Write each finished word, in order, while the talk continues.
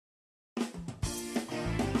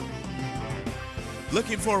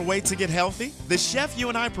Looking for a way to get healthy? The Chef You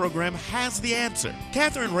and I program has the answer.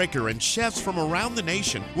 Kathryn Raaker and chefs from around the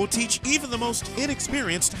nation will teach even the most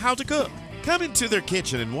inexperienced how to cook. Come into their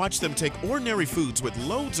kitchen and watch them take ordinary foods with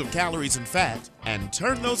loads of calories and fat and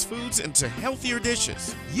turn those foods into healthier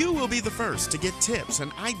dishes. You will be the first to get tips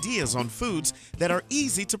and ideas on foods that are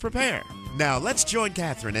easy to prepare. Now let's join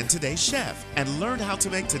Kathryn and today's chef and learn how to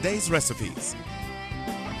make today's recipes.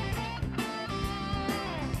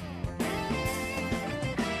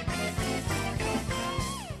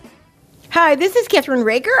 Hi, this is Kathryn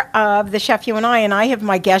Raaker of the Chef You and I have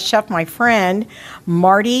my guest chef, my friend,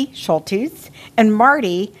 Marty Schultes. And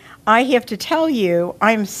Marty, I have to tell you,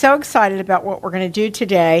 I'm so excited about what we're going to do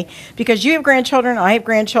today because you have grandchildren, I have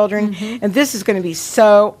grandchildren, and this is going to be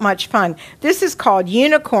so much fun. This is called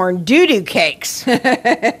unicorn doo-doo cakes,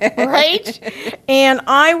 right? And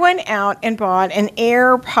I went out and bought an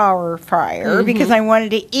air power fryer because I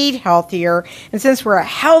wanted to eat healthier. And since we're a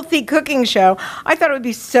healthy cooking show, I thought it would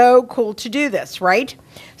be so cool to do this, right?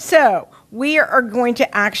 So we are going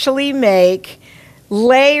to actually make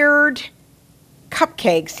layered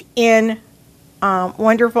cupcakes in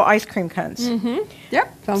wonderful ice cream cones.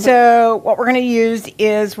 Yep. So what we're going to use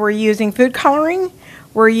is we're using food coloring,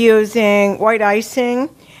 we're using white icing,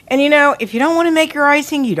 and you know, if you don't want to make your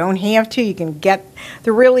icing, you don't have to. You can get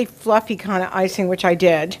the really fluffy kind of icing, which I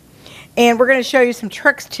did. And we're going to show you some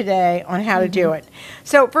tricks today on how to do it.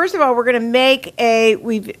 So first of all, we're going to make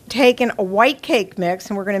we've taken a white cake mix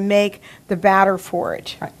and we're going to make the batter for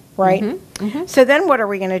it. Right? So then what are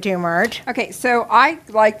we going to do, Marge? Okay, so I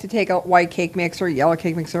like to take a white cake mix or yellow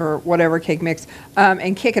cake mix or whatever cake mix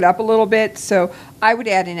and kick it up a little bit. So I would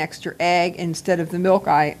add an extra egg instead of the milk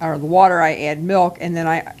or the water. I add milk, and then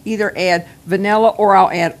I either add vanilla or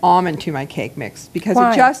I'll add almond to my cake mix because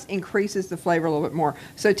it just increases the flavor a little bit more.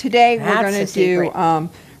 So today we're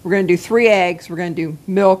going to do 3 eggs, we're going to do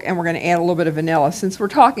milk, and we're going to add a little bit of vanilla. Since we're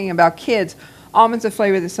talking about kids, almonds are a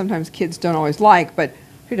flavor that sometimes kids don't always like, but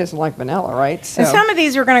who doesn't like vanilla, right? So. And some of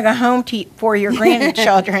these are going to go home to eat for your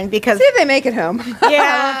grandchildren because see if they make it home.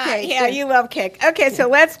 Yeah, you love cake. Okay, so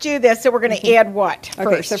let's do this. So we're going to add what first?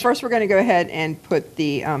 Okay, so first we're going to go ahead and put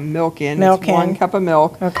the milk in. It's 1 cup of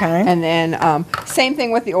milk. Okay. And then same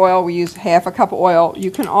thing with the oil. We use half a cup of oil. You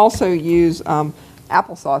can also use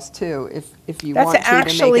applesauce too if you want to make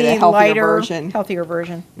it a healthier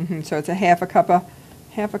version. So it's a half a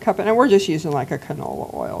cup, and we're just using like a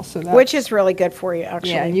canola oil, so which is really good for you,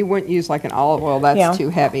 actually. Yeah, and you wouldn't use like an olive oil; that's too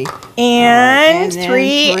heavy. And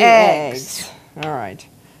 3 eggs. All right.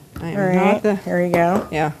 Here you go.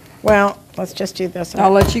 Yeah. Well, let's just do this.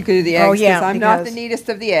 I'll let you do the eggs because I'm not the because neatest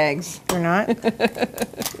of the eggs. You're not. Okay,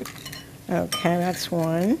 that's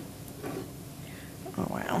 1. Oh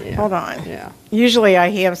wow! Yeah. Hold on. Yeah. Usually I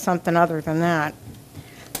have something other than that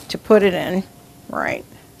to put it in, right?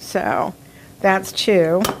 So. That's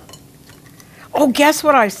 2. Oh, guess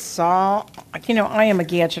what I saw? You know, I am a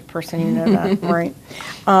gadget person, you know that, right?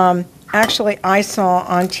 Actually, I saw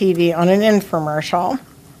on TV on an infomercial,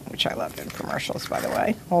 which I love infomercials, by the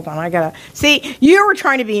way. Hold on, I gotta... See, you were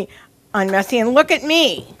trying to be unmessy, and look at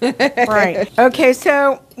me. Right. Okay,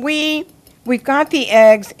 so we've got the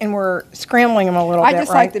eggs, and we're scrambling them a little bit, I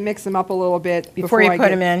just like to mix them up a little bit before you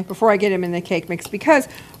put them in. Before I get them in the cake mix, because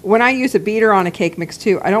when I use a beater on a cake mix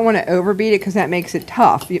too, I don't want to overbeat it because that makes it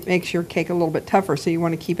tough. It makes your cake a little bit tougher, so you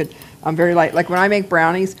want to keep it very light. Like when I make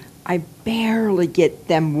brownies, I barely get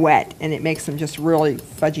them wet, and it makes them just really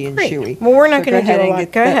fudgy and chewy. Well, we're not going to do a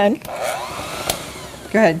lot. Go ahead.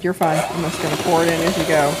 Go ahead, you're fine. I'm just going to pour it in as you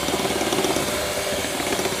go.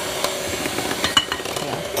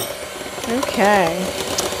 Okay.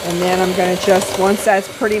 And then I'm going to just, once that's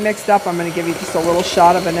pretty mixed up, I'm going to give you just a little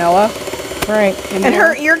shot of vanilla. Right. And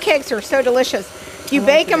your cakes are so delicious. You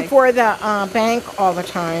bake them for the bank all the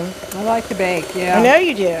time. I like to bake, yeah. I know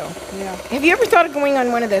you do. Yeah. Have you ever thought of going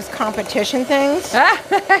on one of those competition things?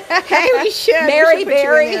 Hey, we should. Mary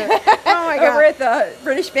Berry. Oh, my God. Over at the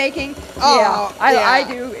British Baking. Oh, I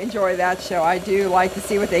do enjoy that show. I do like to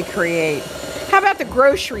see what they create. How about the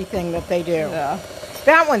grocery thing that they do? Yeah.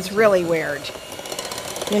 That one's really weird.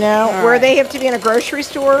 You know, where they have to be in a grocery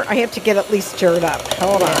store, I have to get at least stirred up.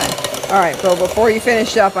 Hold on. All right, Bill, before you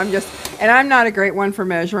finish up, I'm not a great one for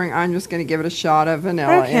measuring. I'm just going to give it a shot of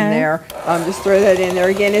vanilla in there. Just throw that in there.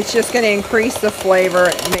 Again, it's just going to increase the flavor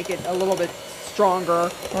and make it a little bit stronger.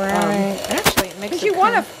 Right. Actually, it makes it you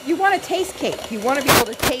want to taste cake. You want to be able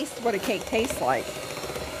to taste what a cake tastes like.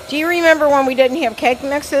 Do you remember when we didn't have cake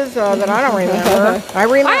mixes? That I don't remember.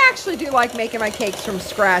 I actually do like making my cakes from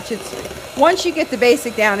scratch. Once you get the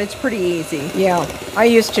basic down, it's pretty easy. Yeah, I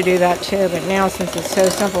used to do that too, but now since it's so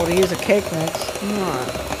simple to use a cake mix.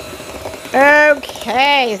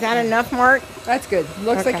 Okay, is that enough, Mark? That's good.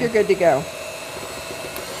 Looks like Okay. you're good to go.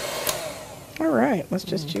 All right, let's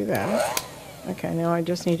just do that. Okay, now I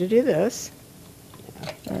just need to do this.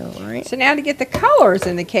 All right. So now to get the colors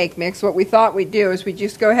in the cake mix, what we thought we'd do is we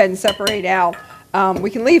just go ahead and separate out. We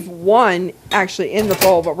can leave one actually in the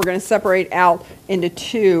bowl, but we're going to separate out into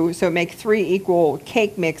two, so make 3 equal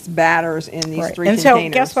cake mix batters in these Right. 3 And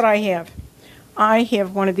containers. so guess what I have? I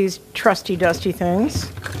have one of these trusty dusty things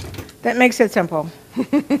that makes it simple.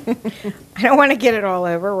 I don't want to get it all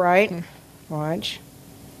over, right? Watch.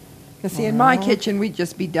 Now, see, in my kitchen, we'd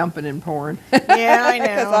just be dumping and pouring. Yeah, I know.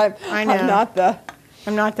 'Cause I know. I'm not the...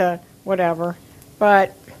 I'm not the whatever,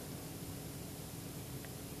 but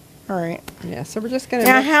all right. Yeah, so we're just going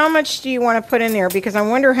Now, to... how much do you want to put in there? Because I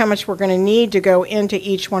wonder how much we're going to need to go into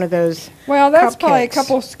each one of those. Well, that's probably a cupcakes.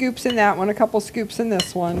 couple scoops in that one, a couple scoops in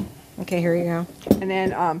this one. Okay, here you go. And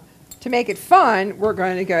then to make it fun, we're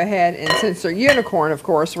going to go ahead and, since they're unicorn, of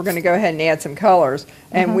course, we're going to go ahead and add some colors.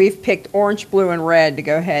 And we've picked orange, blue, and red to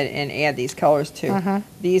go ahead and add these colors to.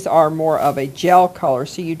 These are more of a gel color,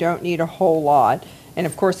 so you don't need a whole lot. And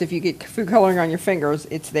of course, if you get food coloring on your fingers,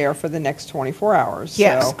 it's there for the next 24 hours.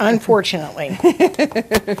 Yes, So. unfortunately.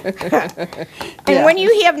 And Yeah. when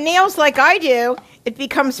you have nails like I do, it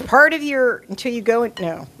becomes part of your until you go.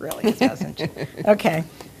 No, really, it doesn't. Okay,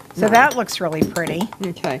 so that looks really pretty.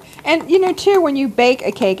 Okay. And you know, too, when you bake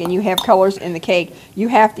a cake and you have colors in the cake, you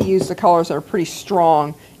have to use the colors that are pretty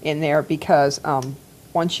strong in there because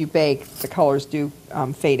once you bake, the colors do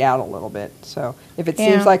fade out a little bit. So if it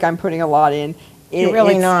seems Yeah. like I'm putting a lot in, You're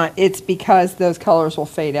really not. It's because those colors will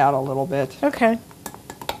fade out a little bit. Okay,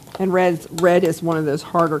 And red is one of those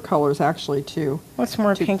harder colors actually to what's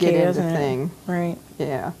more to pinky, get in isn't the it? thing. Right.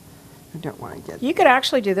 Yeah. I don't want to get... You could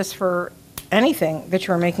actually do this for anything that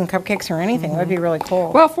you were making cupcakes or anything. That'd be really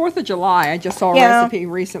cool. Well, 4th of July, I just saw a Yeah. recipe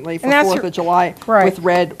recently for And that's 4th of July right. with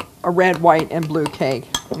a red, white, and blue cake.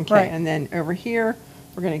 Okay, Right. and then over here,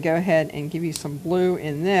 we're going to go ahead and give you some blue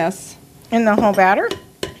in this. In the whole batter?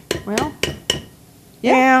 Well,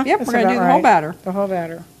 Yeah, yep, that's we're going to about do the whole right. batter. The whole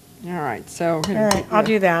batter. All right, so we're All going right, I'll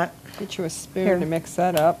do that. Get you a spoon Here. to mix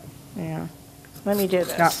that up. Yeah. Let me do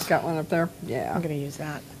this. Got one up there? Yeah. I'm going to use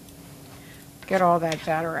that. Get all that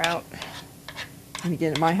batter out. When you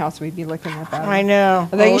get at my house, we'd be looking at that. I know.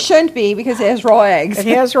 Although you shouldn't be because it has raw eggs. It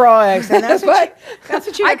has raw eggs, and that's what But that's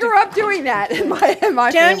what you I have to- grew up doing that in my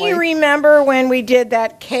Don't family. you remember when we did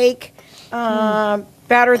that cake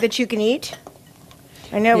batter that you can eat?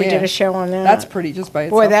 I know we did Yeah. a show on that. That's pretty just by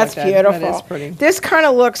itself. Boy, that's like that. beautiful. That is pretty. This kind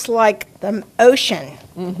of looks like the ocean.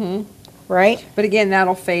 Mm-hmm. Right? But again,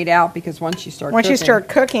 that'll fade out because once you start Once you cooking- start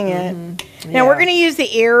cooking it. Mm-hmm. Now, we're Yeah. going to use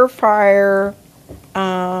the air fryer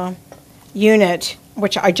unit,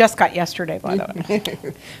 which I just got yesterday, by the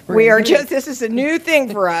way. We are just, this is a new thing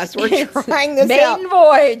for us. We're trying this out. Maiden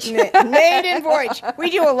voyage. Maiden voyage. We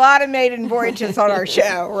do a lot of maiden voyages on our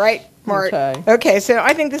show, right, Mart? Okay. Okay, so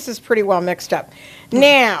I think this is pretty well mixed up.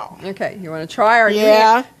 Now, Okay, you want to try our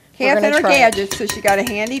Yeah, we're Kathryn gonna her try it. gadgets? So she got a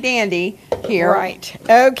handy dandy here. right.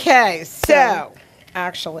 Okay, so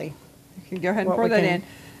actually, You can go ahead and What pour we that can- in.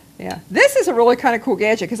 Yeah, this is a really kind of cool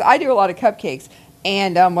gadget because I do a lot of cupcakes,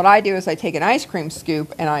 and what I do is I take an ice cream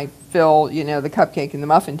scoop and I fill, you know, the cupcake in the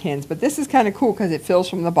muffin tins. But this is kind of cool because it fills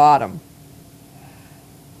from the bottom.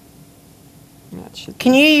 That should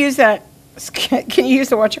can you use that? Can you use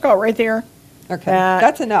the what you call right there? Okay, that-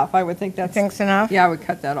 that's enough. I would think that's. Think's enough? Yeah, I would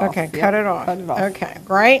cut that off. Okay, Yep, cut it off. Cut it off. Okay,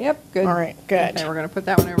 right? Yep, good. All right, good. Okay, we're going to put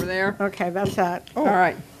that one over there. Okay, that's that. Oh, All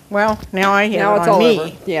right. well, now I have Now it it's on all me.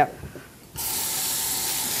 over. Yep.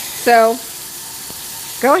 So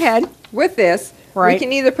Go ahead. with this, Right. we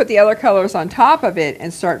can either put the other colors on top of it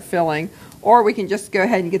and start filling, or we can just go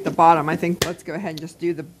ahead and get the bottom. I think let's go ahead and just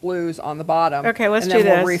do the blues on the bottom. Okay, let's and do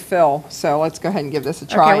then we'll this. refill. So let's go ahead and give this a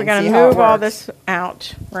try Okay, we're and going see to how it move all works. this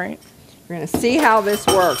out, right? We're going to see how this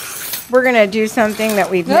works. We're going to do something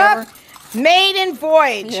that we've Ah! never... Maiden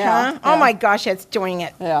voyage, Yeah, huh? Oh, yeah. my gosh, it's doing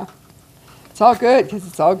it. Yeah. It's all good because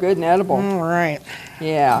it's all good and edible. All right.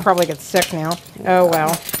 Yeah. Probably get sick now. Oh,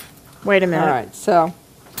 well. Wait a minute. All right. So,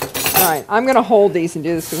 all right. I'm going to hold these and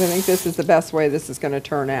do this because I think this is the best way this is going to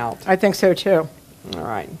turn out. I think so, too. All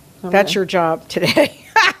right. That's your job today.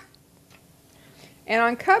 And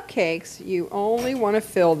on cupcakes, you only want to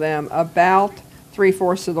fill them about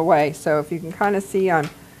 3/4 of the way. So if you can kind of see, I'm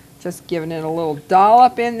just giving it a little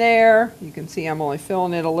dollop in there. You can see I'm only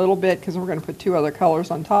filling it a little bit because we're going to put 2 other colors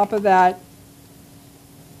on top of that.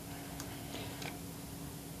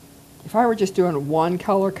 If I were just doing 1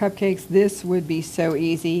 color cupcakes, this would be so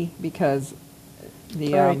easy because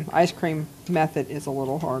the Right. ice cream method is a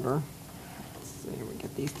little harder. Let's see, we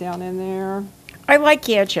get these down in there. I like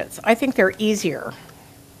gadgets. I think they're easier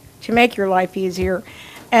to make your life easier.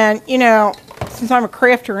 And, you know, since I'm a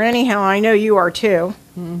crafter anyhow, I know you are too.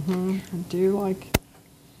 Mm-hmm. I do like...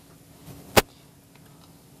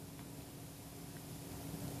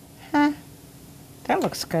 Huh. That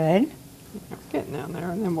looks good. Getting down there,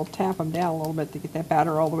 and then we'll tap them down a little bit to get that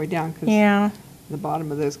batter all the way down. Cause yeah. The bottom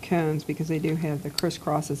of those cones, because they do have the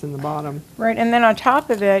crisscrosses in the bottom. Right, and then on top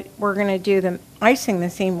of it, we're going to do the icing the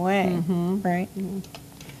same way, right?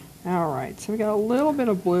 All right, so we got a little bit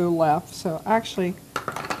of blue left, so actually,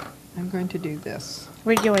 I'm going to do this.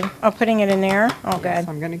 What are you doing? Oh, putting it in there? Oh, Yes, good.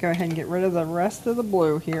 I'm going to go ahead and get rid of the rest of the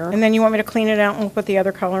blue here. And then you want me to clean it out and we'll put the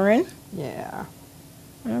other color in? Yeah.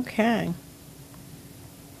 Okay.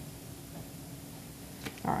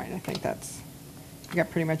 All right, I think that's, you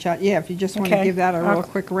got pretty much out. Yeah, if you just want to give that a real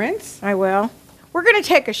quick rinse. I will. We're going to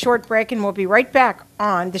take a short break and we'll be right back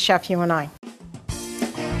on The Chef You and I.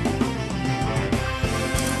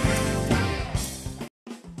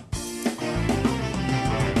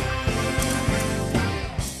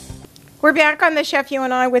 We're back on The Chef You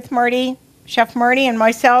and I with Marty, Chef Marty and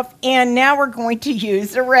myself, and now we're going to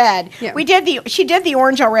use the red. Yeah. She did the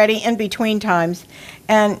orange already in between times.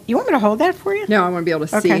 And you want me to hold that for you? No, I want to be able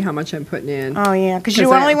to see Okay. how much I'm putting in. Oh, yeah, because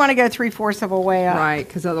you only want to go 3/4 of a way up. Right,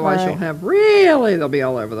 because otherwise Right. you'll have really, they'll be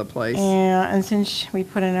all over the place. Yeah, and since we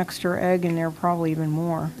put an extra egg in there, probably even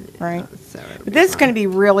more, right? So it'll But be this is fine. going to be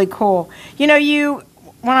really cool. You know,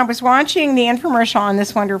 when I was watching the infomercial on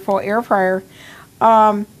this wonderful air fryer,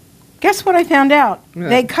 guess what I found out? What?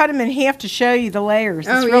 They cut them in half to show you the layers.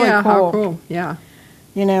 It's Oh, really yeah, cool. how cool. Yeah.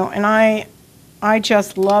 You know, and I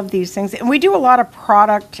just love these things. And we do a lot of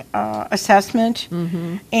product assessment,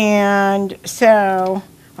 and so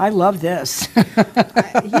I love this.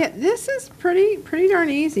 Yeah, this is pretty darn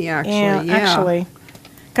easy, actually. Yeah, actually.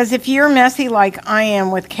 Because if you're messy like I am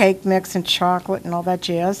with cake mix and chocolate and all that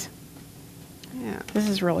jazz, Yeah. this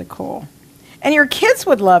is really cool. And your kids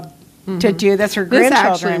would love to do this, or This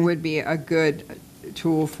grandchildren. actually would be a good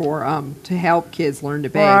tool for to help kids learn to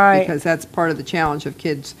bake, Right. because that's part of the challenge of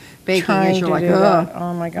kids baking. Trying Is you're to like, do ugh. that.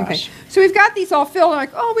 Oh my gosh. Okay. So we've got these all filled.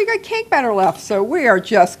 Like, oh, we got cake batter left. So we are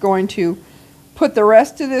just going to put the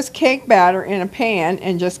rest of this cake batter in a pan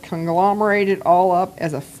and just conglomerate it all up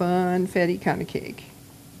as a funfetti kind of cake.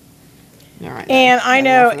 All right. And that's I enough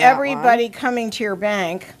know of that everybody coming to your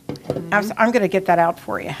bank, I'm going to get that out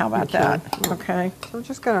for you. How about Okay. that? Okay. one. So we're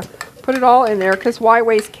just going to put it all in there, because why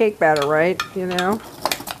waste cake batter, right? You know?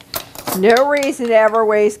 No reason to ever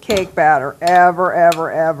waste cake batter. Ever,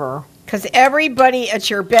 ever, ever. Because everybody at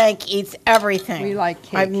your bank eats everything. We like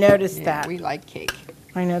cake. I've noticed Yeah, that. We like cake.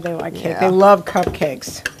 I know they like cake. Yeah. They love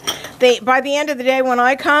cupcakes. By the end of the day when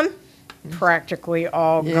I come, practically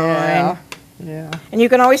all Yeah. gone. Yeah. And you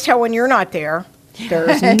can always tell when you're not there.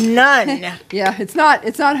 There's none. Yeah, it's not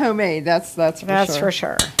homemade. That's for sure. That's for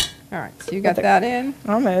sure. All right, so you got that in.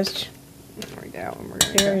 Almost. There we go. And we're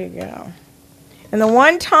gonna There you go. And the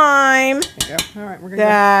one time There you go. All right, we're gonna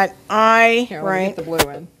that I, go. Here, let me right. get the blue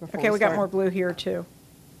in. before Okay, we got start. more blue here too.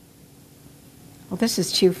 Well, this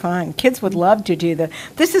is too fun. Kids would love to do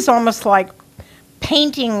this is almost like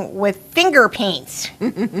painting with finger paints,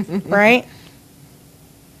 right?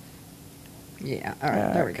 Yeah. All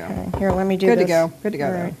right. There we go. Okay. Here, let me do Good to this. go. Good to go.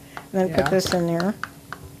 All there. right. Then Yeah. put this in there.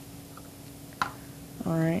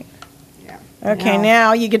 All right. Yeah. Okay,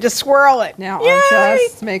 now you get to swirl it. Now Yay! I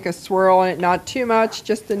just make a swirl in it, not too much,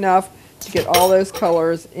 just enough to get all those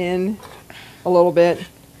colors in a little bit.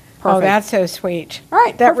 Perfect. Oh, that's so sweet. All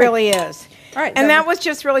right, That perfect. really is. All right. And that was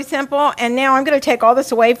just really simple. And now I'm going to take all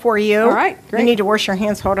this away for you. All right, great. You need to wash your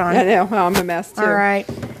hands. Hold on. I know. Well, I'm a mess too. All right.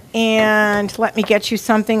 And let me get you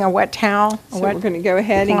something, a wet towel. So we're going to go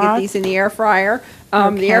ahead and get cloth. these in the air fryer. The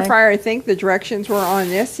air Okay. fryer, I think the directions were on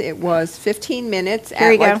this. It was 15 minutes Here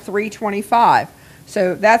at you go. like 325.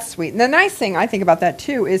 So that's sweet. And the nice thing I think about that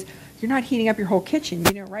too is you're not heating up your whole kitchen.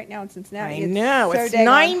 You know, right now in Cincinnati, I it's know. so It's daggone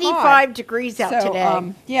 95 hot. degrees out So,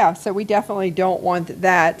 today. yeah, so we definitely don't want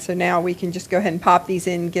that. So now we can just go ahead and pop these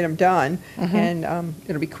in, get them done, and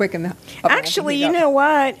it'll be quick in the oven. Actually, you know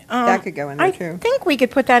what? That could go in there, I too. think we could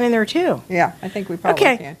put that in there too. Yeah, I think we probably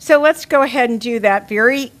Okay, can. so let's go ahead and do that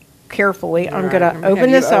very carefully. I'm All right, going I'm to gonna open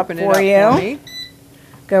have this up open it for you. me.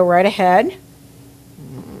 Go right ahead.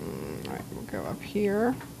 All right, we'll go up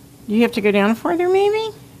here. You have to go down farther, maybe?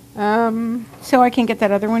 So I can get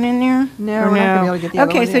that other one in there? No, Or we're not gonna be able to get the other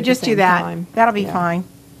Okay, one in so at the just do same that. time. That'll be Yeah. fine.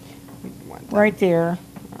 We want that. Right there.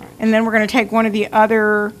 And then we're going to take one of the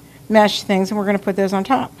other mesh things and we're going to put those on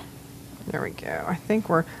top. There we go. I think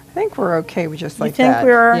we're okay with just like think that.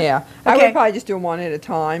 we are? Yeah. I Okay. would probably just do them one at a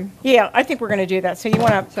time. Yeah, I think we're going to do that. So you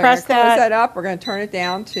want to So press we're gonna close that. that up. We're going to turn it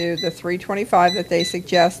down to the 325 that they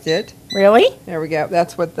suggested. Really? There we go.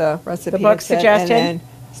 That's what the recipe The book had said. suggested? And then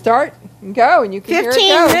start and go, and you can hear it 15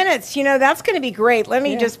 go. minutes. You know, that's going to be great. Let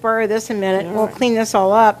me Yeah. just borrow this a minute. All We'll right. clean this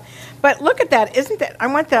all up. But look at that. Isn't that, I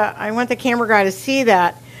want the camera guy to see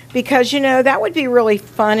that, because, you know, that would be really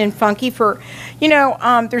fun and funky for, you know,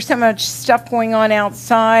 there's so much stuff going on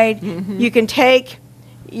outside. You can take,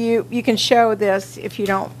 you can show this if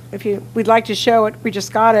we'd like to show it. We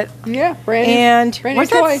just got it. Yeah, brand new. And brand new was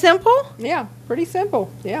that toy. simple? Yeah, pretty simple.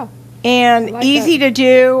 Yeah. And I like easy that. to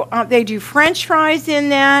do. They do French fries in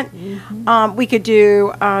that. We could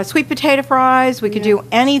do sweet potato fries. We could do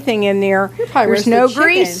anything in there. Probably There's roasted no chicken.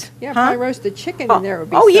 grease. Yeah, Huh? probably roasted chicken in there would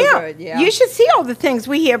be Oh so yeah. good. Yeah. You should see all the things.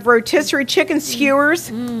 We have rotisserie chicken skewers.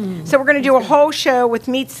 So we're going to do a whole show with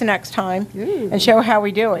meats the next time and show how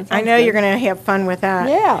we do it. I know you're going to have fun with that.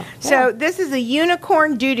 Yeah, So yeah. this is a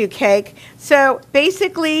unicorn doo-doo cake. So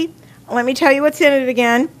basically, let me tell you what's in it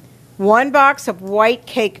again. 1 box of white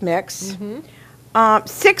cake mix.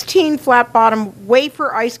 16 flat bottom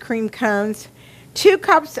wafer ice cream cones, 2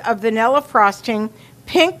 cups of vanilla frosting,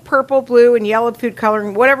 pink, purple, blue, and yellow food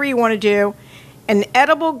coloring, whatever you want to do, an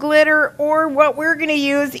edible glitter, or what we're going to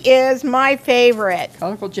use is my favorite.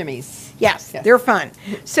 Colorful Jimmies. Yes, Yes. they're fun.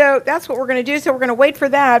 So that's what we're going to do. So we're going to wait for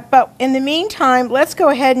that. But in the meantime, let's go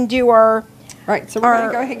ahead and do our, Right, so we're going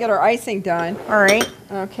to go ahead and get our icing done. all right.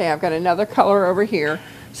 Okay, I've got another color over here.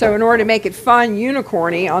 So in order to make it fun,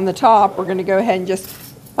 unicorny on the top, we're going to go ahead and just,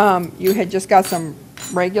 you had just got some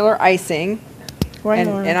regular icing.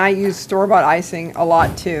 And I use store-bought icing a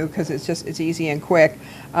lot too, because it's easy and quick.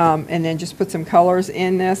 And then just put some colors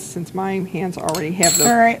in this. Since my hands already have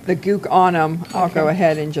All right. the gook on them, I'll go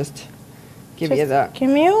ahead and just give you the, Give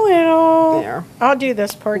me a little. There. I'll do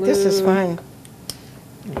this part. This is Blue. fun.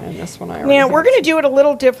 and this one I already Now, have. we're going to do it a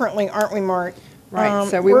little differently, aren't we, Mart? Right,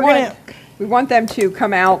 so we we're want them to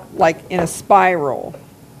come out like in a spiral.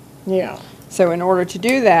 Yeah. So in order to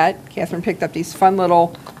do that, Kathryn picked up these fun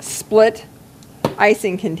little split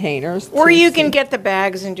icing containers. Or to you see- can get the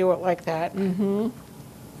bags and do it like that.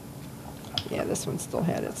 Yeah, this one still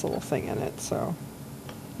had its little thing in it, so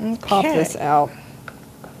Okay. pop this out.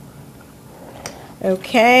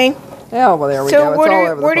 Okay. Oh, well, there we So go. It's what all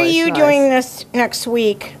are over the what are place. you Nice. doing this next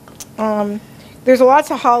week? There's lots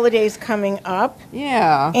of holidays coming up,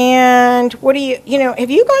 Yeah. and what do you know? Have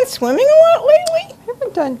you gone swimming a lot lately? I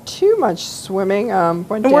haven't done too much swimming.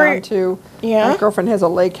 Went And where- down to, Yeah? my girlfriend has a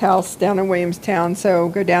lake house down in Williamstown, so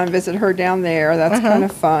go down and visit her down there. That's kind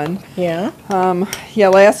of fun. Yeah. Yeah,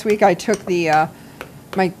 last week I took the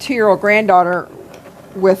my 2-year-old granddaughter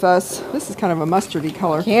with us. This is kind of a mustardy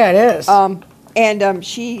color. Yeah, it is. And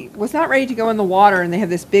she was not ready to go in the water, and they have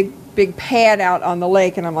this big pad out on the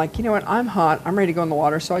lake, and I'm like, you know what, I'm hot, I'm ready to go in the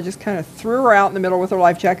water, so I just kind of threw her out in the middle with her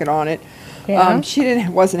life jacket on it. Yeah. She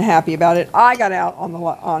wasn't happy about it. I got out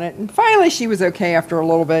on it, and finally she was okay after a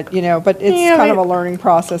little bit, you know, but it's Yeah, kind but- of a learning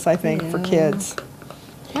process, I think, for kids.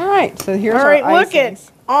 All right, so here's All our right, look at icings.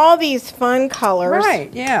 all these fun colors. Right,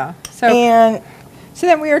 yeah. So And So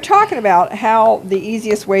then we were talking about how the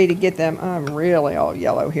easiest way to get them, I'm really all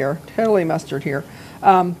yellow here, totally mustard here.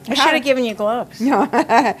 I should have given you gloves. How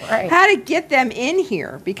to get them in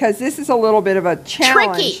here, because this is a little bit of a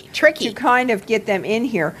challenge Tricky. to kind of get them in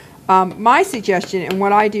here. My suggestion, and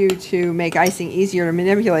what I do to make icing easier to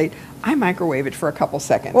manipulate, I microwave it for a couple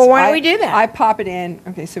seconds. Well, why don't we do that? I pop it in.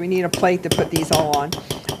 Okay, so we need a plate to put these all on.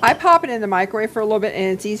 I pop it in the microwave for a little bit, and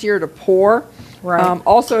it's easier to pour. Right.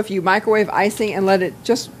 Also, if you microwave icing and let it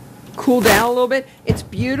just cool down a little bit, it's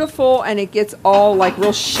beautiful, and it gets all like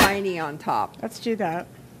real shiny on top. Let's do that.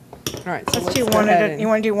 All right, so Let's do go one ahead at a, and- you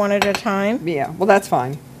want to do one at a time? Yeah, well, that's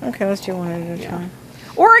fine. Okay, let's do one at a time.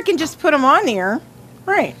 Or I can just put them on there.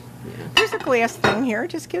 Right. There's a glass thing here.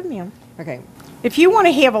 Just give me them. Okay. If you want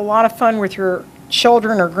to have a lot of fun with your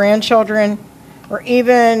children or grandchildren, or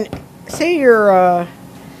even say you're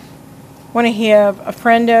want to have a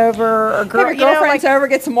friend over or girl, Have your girlfriends over,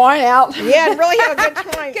 get some wine out. yeah, and really have a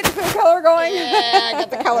good time. Get the food color going. Yeah,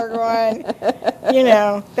 get the color going. You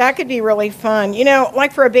know, that could be really fun. You know,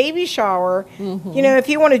 like for a baby shower, you know, if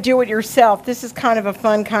you want to do it yourself, this is kind of a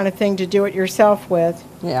fun kind of thing to do it yourself with.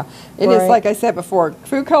 Yeah, it is Right. like I said before,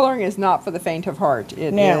 food coloring is not for the faint of heart.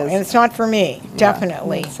 It No, is. and it's not for me,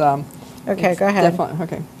 definitely. It's, Okay, it's go ahead. Definitely,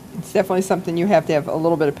 okay. It's definitely something you have to have a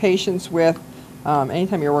little bit of patience with.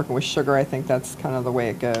 Anytime you're working with sugar, I think that's kind of the way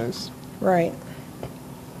it goes. Right.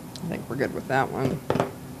 I think we're good with that one.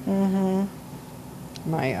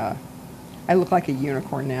 My I look like a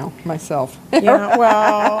unicorn now, myself. Yeah,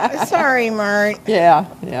 well, sorry, Mart. Yeah.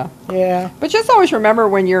 Yeah. But just always remember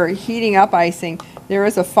when you're heating up icing, there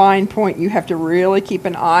is a fine point. You have to really keep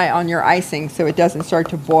an eye on your icing so it doesn't start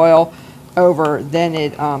to boil over. Then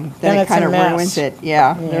it kind of ruins it.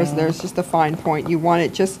 Yeah. There's just a fine point. You want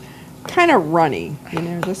it just kind of runny,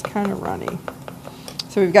 just kind of runny.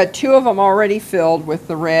 So we've got 2 of them already filled with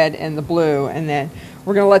the red and the blue, and then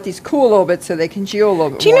we're going to let these cool a little bit so they congeal a little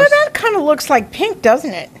bit more. Do you know that kind of looks like pink,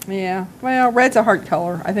 doesn't it? Yeah. Well, red's a hard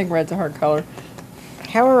color. I think red's a hard color.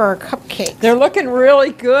 How are our cupcakes? They're looking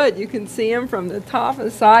really good. You can see them from the top and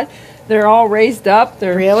the side. They're all raised up.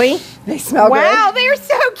 Really? They smell good. Wow, they're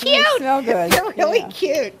so cute. They smell good. They're really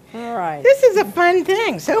cute. All right. This is a fun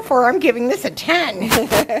thing. So far, I'm giving this a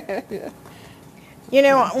 10. You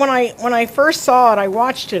know, when I first saw it, I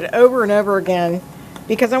watched it over and over again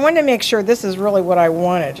because I wanted to make sure this is really what I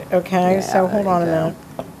wanted. Okay, Yeah, so hold on a minute.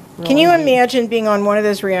 Really Can you neat. imagine being on one of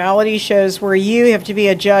those reality shows where you have to be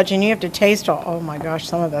a judge and you have to taste all? Oh my gosh,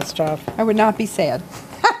 some of that stuff. I would not be sad.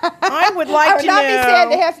 I would like I would to not know. be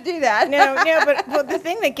sad to have to do that. No, but the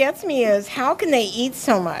thing that gets me is how can they eat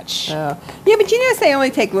so much? Yeah, but you notice they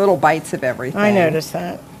only take little bites of everything. I noticed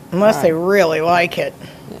that, unless they really like it.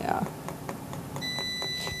 Yeah.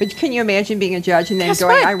 But can you imagine being a judge and then Guess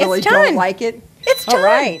going, what? I really It's done. don't like it? It's All done.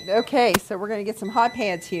 right. Okay, so we're going to get some hot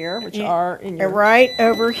pads here, which are in your Right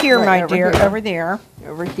over here, Right my over dear, here. over there.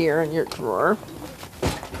 over here in your drawer.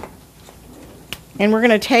 And we're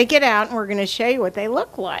going to take it out and we're going to show you what they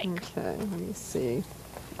look like. Okay, let me see.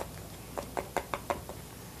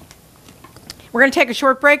 We're going to take a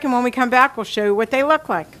short break, and when we come back, we'll show you what they look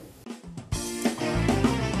like.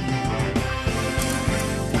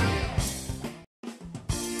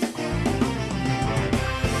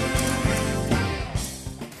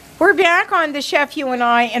 We're back on the Chef You and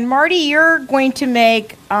I, and Marty, you're going to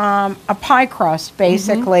make a pie crust,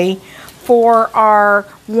 basically, for our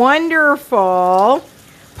wonderful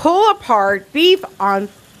pull-apart beef on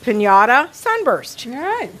pinata sunburst. All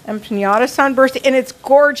right. And pinata sunburst, and it's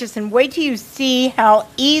gorgeous. And wait till you see how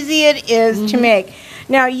easy it is to make.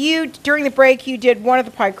 Now, during the break, you did one of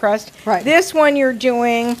the pie crust. Right. This one you're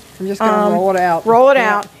doing. I'm just going to roll it out. Roll it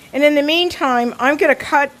Yeah. out. And in the meantime, I'm going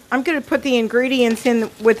to put the ingredients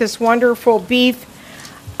in with this wonderful beef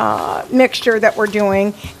mixture that we're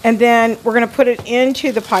doing. And then we're going to put it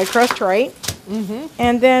into the pie crust, right? Mm-hmm.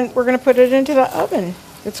 And then we're going to put it into the oven.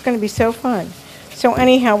 It's going to be so fun. So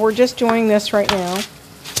anyhow, we're just doing this right now.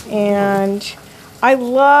 And I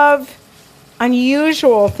love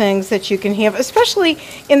unusual things that you can have, especially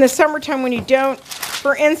in the summertime when you don't.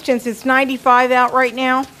 For instance, it's 95 out right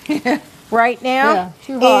now. Right now. Yeah,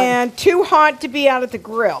 too hot. And too hot to be out at the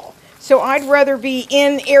grill. So I'd rather be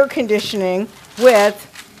in air conditioning with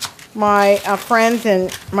my friends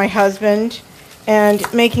and my husband and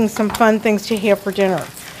making some fun things to have for dinner.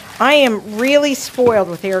 I am really spoiled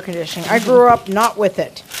with air conditioning. I grew up not with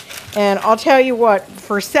it. And I'll tell you what,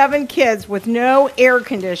 for 7 kids with no air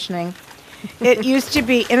conditioning, it used to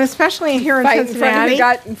be, and especially here in Fight in front of Cincinnati. who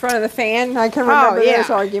got in front of the fan. I can remember yeah. those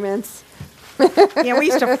arguments. Yeah, we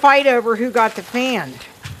used to fight over who got the fan.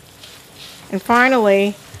 And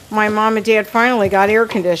finally, my mom and dad finally got air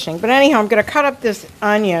conditioning. But anyhow, I'm going to cut up this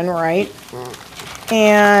onion, right?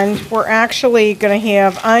 And we're actually going to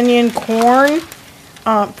have onion, corn,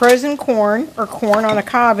 frozen corn, or corn on a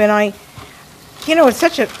cob. And it's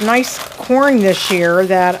such a nice corn this year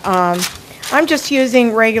that I'm just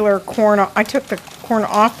using regular corn. I took the corn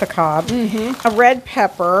off the cob, a red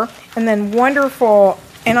pepper, and then wonderful.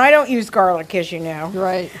 And I don't use garlic, as you know.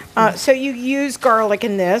 Right. So you use garlic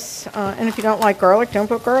in this, and if you don't like garlic, don't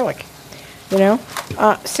put garlic.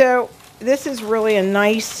 So this is really a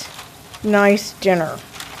nice dinner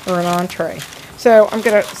or an entree. So I'm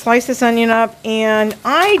going to slice this onion up, and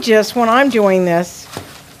when I'm doing this,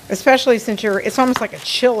 especially since it's almost like a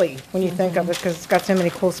chili when you think of it because it's got so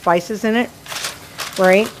many cool spices in it.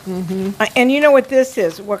 Right? Mm-hmm. And you know what this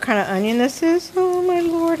is? What kind of onion this is? Oh, my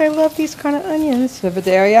Lord, I love these kind of onions. The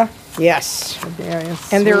Vidalia? Yes. Vidalia.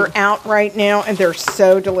 And they're out right now, and they're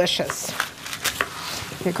so delicious.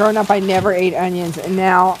 Yeah, growing up, I never ate onions, and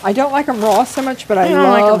now I don't like them raw so much, but I don't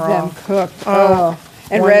like 'em love raw. them cooked. Oh,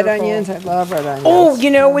 and red wonderful. onions, I love red onions.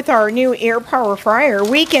 Oh, with our new air power fryer,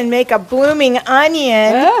 we can make a blooming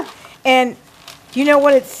onion. Yeah. And you know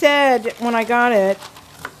what it said when I got it?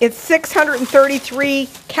 It's 633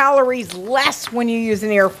 calories less when you use an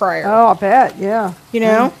air fryer. Oh, I bet, yeah.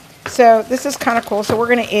 So this is kind of cool. So we're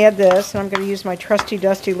going to add this, and I'm going to use my trusty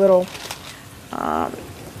dusty little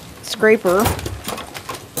scraper.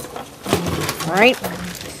 Right?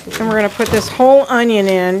 And we're going to put this whole onion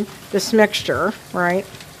in this mixture, right?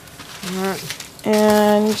 All right.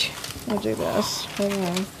 And I'll do this. Hold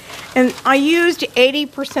on. And I used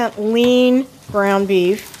 80% lean ground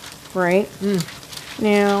beef, right?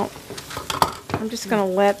 Now, I'm just going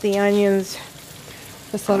to let the onions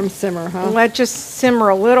Just let them simmer, huh? just simmer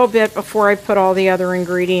a little bit before I put all the other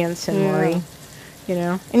ingredients in, Marie. You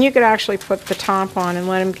know, and you could actually put the top on and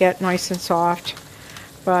let them get nice and soft.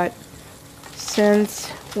 But since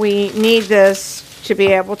we need this to be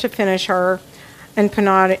able to finish our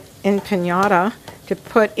empanada to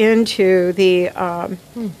put into the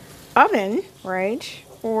oven, right?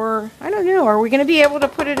 Or, I don't know, are we going to be able to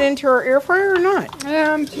put it into our air fryer or not?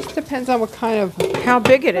 Just depends on what kind of... How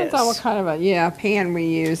big it is. Depends on what kind of a, pan we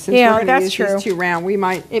use. Since Yeah, we're gonna that's use true. These 2 round,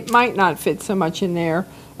 it might not fit so much in there.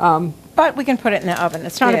 But we can put it in the oven.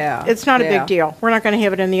 It's not it's not a yeah. big deal. We're not going to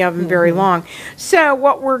have it in the oven very long. So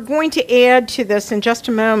what we're going to add to this in just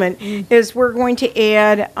a moment is we're going to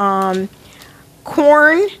add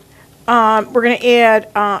corn. We're going to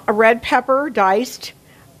add a red pepper diced,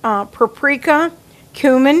 paprika,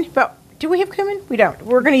 cumin. But do we have cumin? We don't.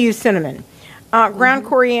 We're going to use cinnamon. Ground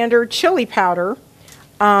coriander, chili powder,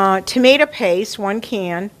 tomato paste, 1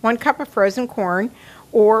 can, 1 cup of frozen corn,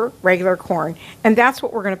 or regular corn. And that's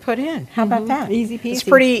what we're going to put in. How about that? Easy peasy. It's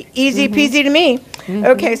pretty easy peasy to me.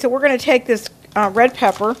 Okay, so we're going to take this red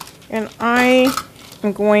pepper, and I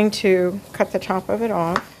am going to cut the top of it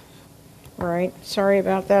off. All right, sorry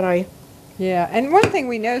about that. Yeah, and one thing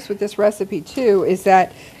we noticed with this recipe too is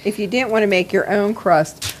that if you didn't want to make your own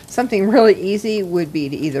crust, something really easy would be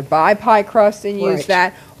to either buy pie crust and use Right.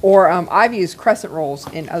 that, or I've used crescent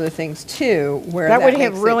rolls in other things too, where that would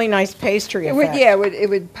have makes really nice pastry It effect. would, yeah, it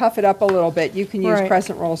would puff it up a little bit. You can use Right.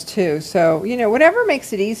 crescent rolls too. So, whatever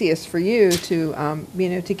makes it easiest for you to,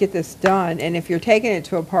 to get this done. And if you're taking it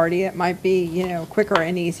to a party, it might be, quicker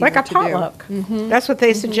and easier Like a to do. potluck. That's what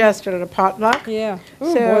they suggested at a potluck. Yeah. Ooh,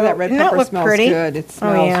 So, boy, that red doesn't that pepper look smells pretty? good. It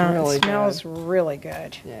smells really it smells good. really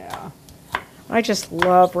good. Yeah. I just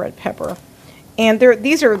love red pepper. And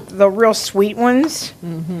these are the real sweet ones,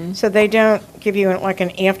 so they don't give you like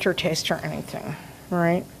an aftertaste or anything,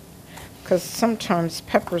 right? Because sometimes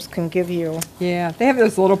peppers can give you... Yeah, they have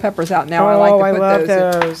those little peppers out now. Oh, I like to put I love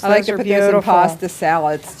those. those. I like Those to are put those in beautiful. pasta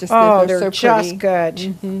salads. Just Oh, they're they're so just pretty.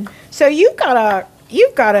 good. So you've got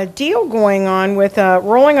a deal going on with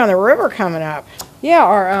Rolling on the River coming up. Yeah,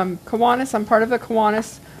 our Kiwanis, I'm part of the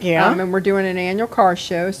Kiwanis. Yeah. And we're doing an annual car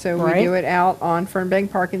show, so Right. we do it out on Fernbank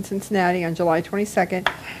Park in Cincinnati on July 22nd.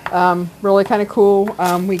 Really kind of cool.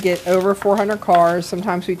 We get over 400 cars.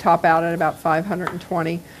 Sometimes we top out at about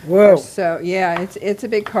 520. Whoa. So yeah, it's a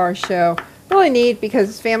big car show. Really neat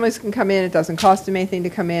because families can come in. It doesn't cost them anything to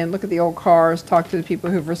come in. Look at the old cars. Talk to the people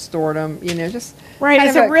who've restored them. Just Right, kind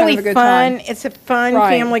it's of a really kind of good fun, time. it's a fun Right.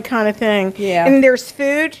 family kind of thing. Yeah. And there's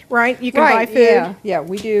food, right? You can buy food. Yeah,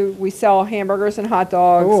 we do. We sell hamburgers and hot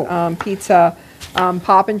dogs, Cool. pizza,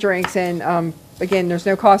 pop and drinks, and again, there's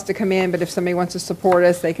no cost to come in. But if somebody wants to support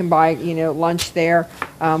us, they can buy lunch there.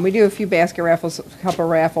 We do a few basket raffles, a couple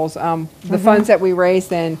raffles. The funds that we raise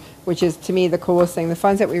then, which is to me the coolest thing, the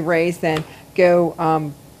funds that we raise then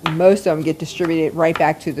go. Most of them get distributed right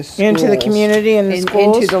back to the schools. Into the community and the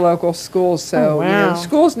schools? Into the local schools. So Oh, wow.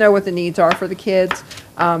 schools know what the needs are for the kids.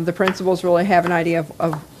 The principals really have an idea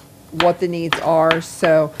of what the needs are.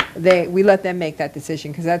 So we let them make that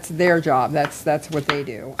decision because that's their job. That's what they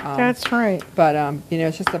do. That's right. But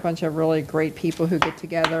it's just a bunch of really great people who get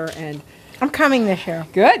together and I'm coming this year.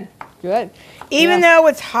 good. Even Yeah. though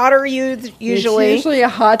it's hotter usually. It's usually a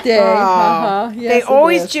hot day. Oh, Yes, they it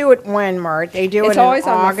always is. do it when, Mart? They do It's it always in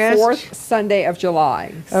on August? the fourth Sunday of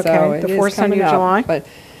July. Okay, so it the is fourth Sunday coming of up, July.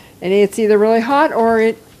 And it's either really hot or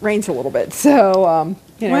it rains a little bit. So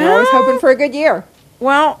we're always Well- hoping for a good year.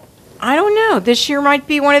 Well, I don't know. This year might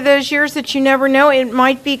be one of those years that you never know. It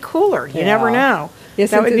might be cooler. You never Yeah. know. Yeah, that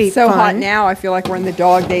since would it's be so hot fun. now, I feel like we're in the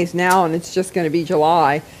dog days now, and it's just going to be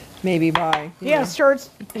July. Maybe by Yeah, it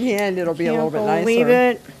starts. the end, it'll be a little bit nicer. Leave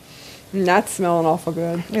it. And that's smelling awful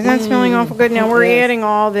good. Isn't that smelling awful good? Now we're Yes. adding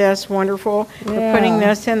all this wonderful. We're Yeah. putting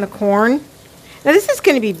this in the corn. Now this is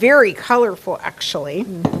going to be very colorful, actually.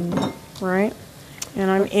 Right?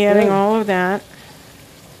 And I'm adding good. all of that.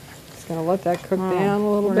 Just going to let that cook down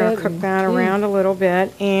a little We're bit. going to cook that around a little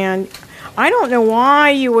bit. And I don't know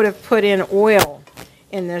why you would have put in oil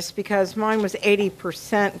in this because mine was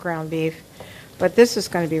 80% ground beef. But this is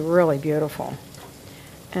going to be really beautiful.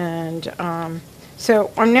 And so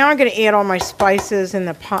I'm now going to add all my spices and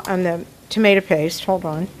the tomato paste. Hold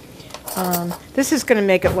on. This is going to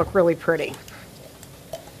make it look really pretty.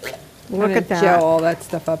 Look Kinda at that. Gel all that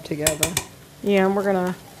stuff up together. Yeah, and we're going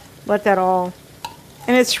to let that all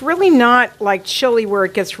And it's really not like chili where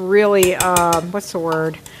it gets really, what's the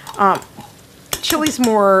word? Chili's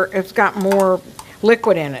more, it's got more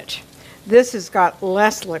liquid in it. This has got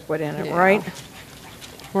less liquid in it, Yeah. right?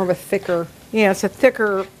 More of a thicker. Yeah, it's a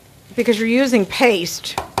thicker, because you're using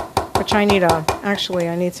paste, which I need actually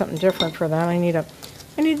I need something different for that. I need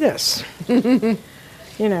this.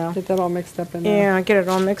 You know. Get that all mixed up in there. Yeah, get it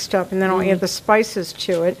all mixed up, and then I'll add the spices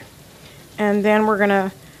to it. And then we're going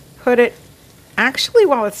to put it, actually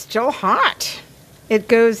while it's still hot, it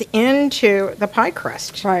goes into the pie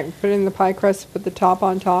crust. Right, put it in the pie crust, put the top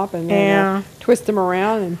on top, and then twist them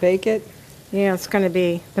around and bake it. Yeah, it's going to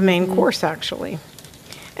be the main course, actually.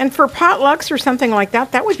 And for potlucks or something like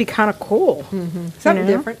that, that would be kind of cool. Something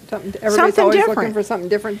different. Everybody's always different. looking for something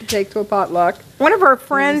different to take to a potluck. One of our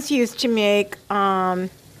friends used to make the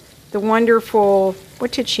wonderful,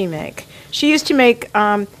 what did she make? She used to make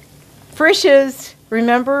Frisch's,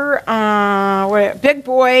 remember? Big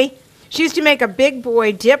Boy. She used to make a Big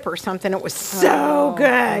Boy dip or something. It was so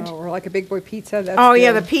good. Or like a Big Boy pizza. That's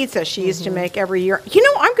Yeah, good. the pizza she used to make every year. You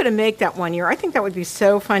know, I'm going to make that one year. I think that would be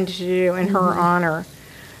so fun to do in her honor.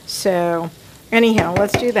 So, anyhow,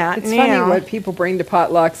 let's do that. It's funny what people bring to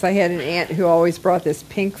potlucks. I had an aunt who always brought this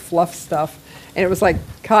pink fluff stuff, and it was like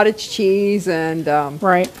cottage cheese and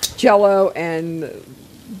Jello and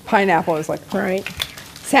pineapple. It was like,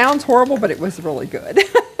 sounds horrible, but it was really good.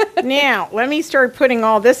 Now, let me start putting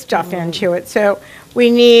all this stuff into it. So,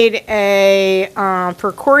 we need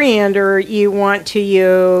for coriander, you want to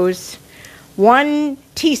use 1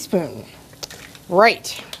 teaspoon.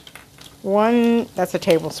 Right. That's a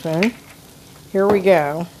tablespoon. Here we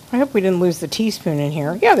go. I hope we didn't lose the teaspoon in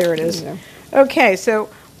here. Yeah, there it is. Yeah. Okay, so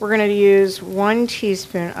we're going to use 1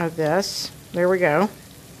 teaspoon of this. There we go.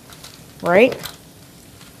 Right?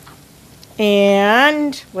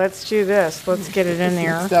 And let's do this. Let's get it in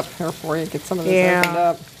there. Mixed up here for you. Get some of this opened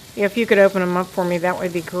up. Yeah, if you could open them up for me, that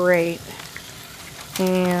would be great.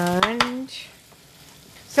 And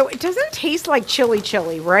so it doesn't taste like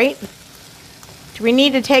chili, right? Do we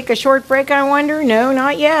need to take a short break, I wonder? No,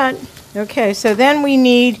 not yet. Okay, so then we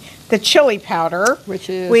need the chili powder. Which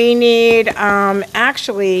is? We need,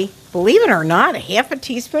 actually, believe it or not, a half a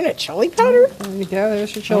teaspoon of chili powder. There you go.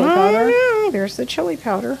 There's your chili powder. Yeah, there's the chili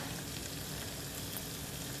powder.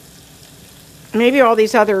 Maybe all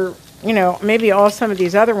these other, some of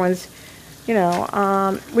these other ones,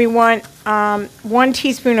 we want 1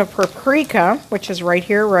 teaspoon of paprika, which is right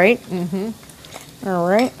here, right? Mm-hmm. All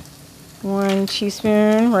right. 1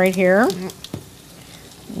 teaspoon right here.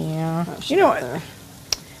 Yeah. You know what?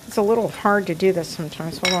 It's a little hard to do this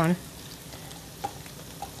sometimes. Hold on.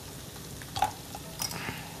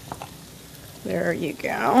 There you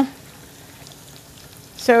go.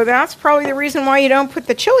 So that's probably the reason why you don't put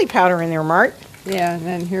the chili powder in there, Mart. Yeah, and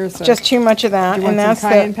then here's just too much of that. You want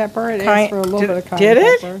some cayenne pepper? It asks for a little bit of cayenne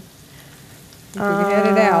pepper. Did it? You had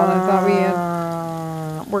it out. I thought we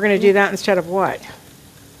had. We're going to do that instead of what?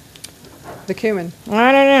 The cumin.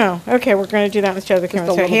 I don't know. Okay, we're going to do that instead of the cumin.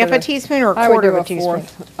 So half a teaspoon or a quarter of a teaspoon?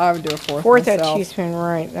 I would do a fourth. Fourth a teaspoon,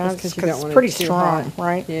 right. That's because it's pretty strong,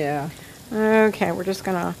 right? Yeah. Okay, we're just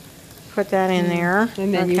going to put that in there.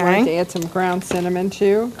 And then you want to add some ground cinnamon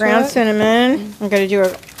too. Ground cinnamon. I'm going to do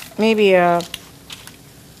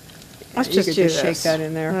let's just do this. Shake that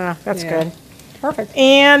in there. That's good. Perfect.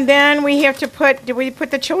 And then we have to did we put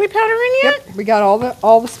the chili powder in yet? Yep, we got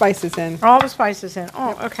all the spices in. All the spices in.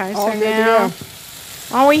 Oh, okay. All so now,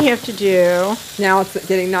 all we have to do. Now it's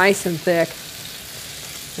getting nice and thick.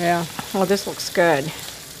 Yeah. Well, this looks good.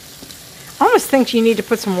 I almost think you need to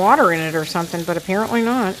put some water in it or something, but apparently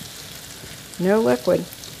not. No liquid.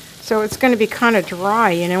 So it's going to be kind of dry,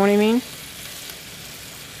 you know what I mean?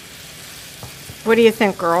 What do you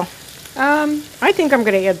think, girl? I think I'm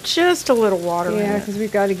going to add just a little water in it. Yeah, because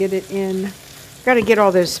we've got to get it in. Got to get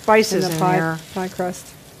all those spices in there. Pie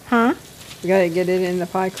crust. Huh? We got to get it in the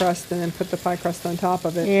pie crust and then put the pie crust on top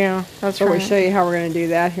of it. Yeah, that's so right. We'll show you how we're going to do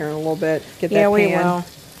that here in a little bit. Get that pan. We will.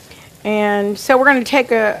 And so we're going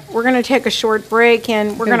to take a short break,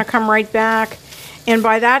 and we're going to come right back. And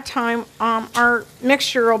by that time, our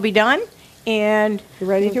mixture will be done, and you're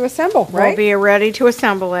ready to assemble, right? We'll be ready to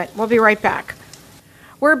assemble it. We'll be right back.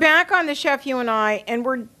 We're back on the Chef You and I,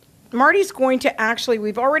 and Marty's going to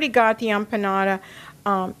we've already got the empanada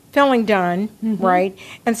filling done, right?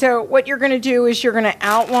 And so what you're going to do is you're going to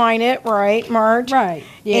outline it, right, Marge? Right,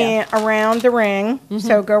 yeah. And around the ring.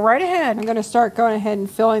 So go right ahead. I'm going to start going ahead and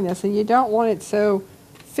filling this, and you don't want it so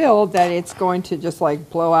filled that it's going to just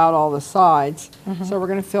like blow out all the sides. So we're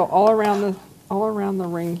going to fill all around the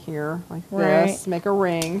ring here, like this. Make a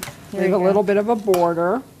ring. Leave a little bit of a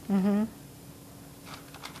border.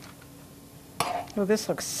 Oh, this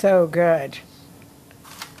looks so good.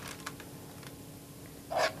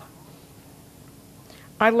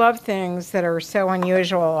 I love things that are so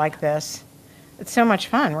unusual like this. It's so much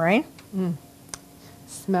fun, right?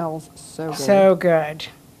 Smells so good. So good.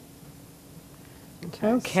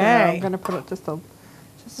 Okay. So I'm going to put it just a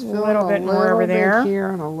little bit more over there here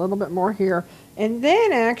and a little bit more here. And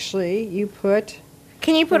then actually you put...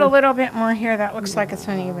 Can you put a little bit more here? That looks like it's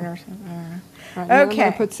uneven or something. Right, okay. I'm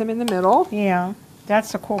going to put some in the middle. Yeah,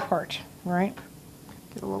 that's the cool part, right?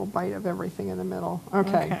 Get a little bite of everything in the middle.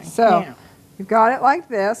 Okay. So you've got it like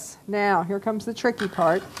this. Now here comes the tricky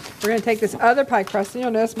part. We're going to take this other pie crust, and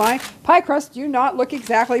you'll notice my pie crust do not look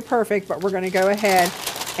exactly perfect, but we're going to go ahead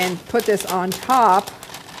and put this on top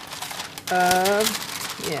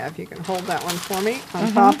of, yeah, if you can hold that one for me, on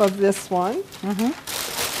top of this one.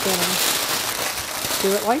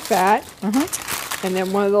 Do it like that. And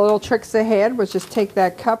then one of the little tricks ahead was just take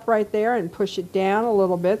that cup right there and push it down a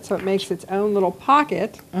little bit so it makes its own little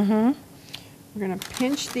pocket. We're going to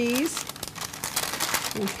pinch these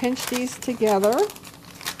and pinch these together.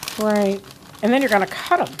 Right. And then you're going to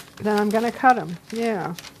cut them. Then I'm going to cut them,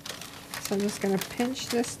 yeah. So I'm just going to pinch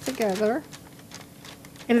this together.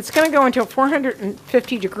 And it's going to go into a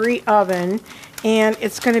 450-degree oven, and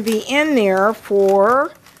it's going to be in there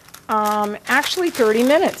for actually 30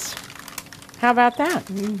 minutes. How about that?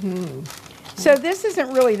 So this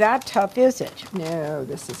isn't really that tough, is it? No,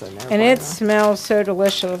 this is a no-brainer. And it smells so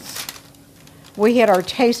delicious. We had our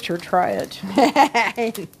taster try it.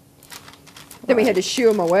 Then we had to shoo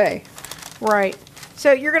them away. Right.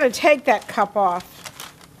 So you're going to take that cup off.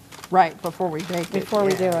 Right, before we bake it. Before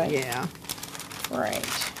we do it. Yeah. Right.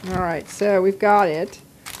 All right, so we've got it.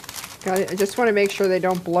 I just want to make sure they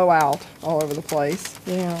don't blow out all over the place.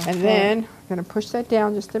 Yeah. And then I'm going to push that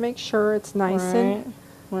down just to make sure it's nice and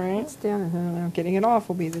Right. it's down. Getting it off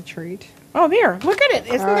will be the treat. Oh, there. Look at it.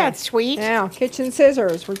 Isn't that sweet? Now, kitchen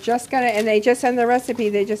scissors. We're just going to, and they just in the recipe,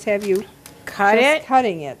 they just have you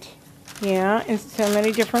cutting it. Yeah, in so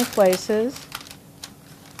many different places.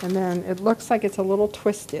 And then it looks like it's a little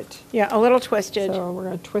twisted. Yeah, a little twisted. So we're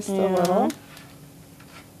going to twist a little.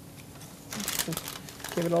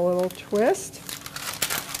 Give it a little twist.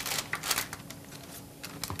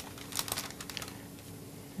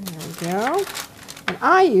 There we go. And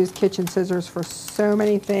I use kitchen scissors for so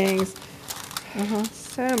many things.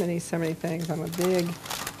 So many things. I'm a big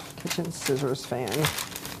kitchen scissors fan.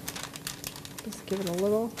 Just give it a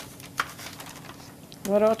little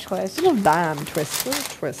twist. Little dime twist. Little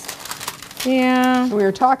twist. Yeah. We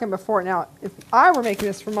were talking before. Now, if I were making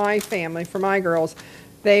this for my family, for my girls,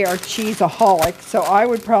 they are cheeseaholic, so I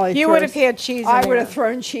would probably You would have had cheese in I there. would have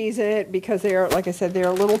thrown cheese in it because they are, like I said,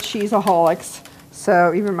 they're little cheeseaholics.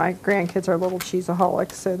 So even my grandkids are little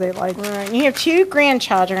cheeseaholics, so they like... Right. You have 2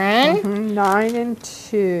 grandchildren. 9 and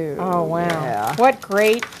 2. Oh, wow. Yeah. What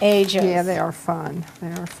great ages. Yeah, they are fun.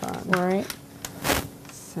 They are fun. Right.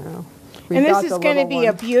 So, and this is going to be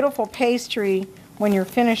a beautiful pastry when you're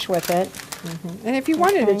finished with it. And if you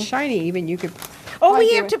wanted it shiny, even you could... Oh,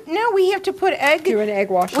 we have to put egg. Do an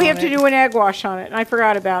egg wash. We have to do an egg wash on it. And I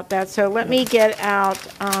forgot about that. So let me get out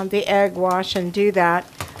the egg wash and do that.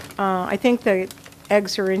 I think the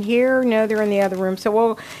eggs are in here. No, they're in the other room. So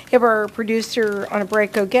we'll have our producer on a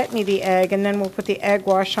break go get me the egg, and then we'll put the egg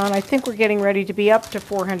wash on. I think we're getting ready to be up to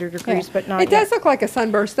 400 degrees, but not yet. It does look like a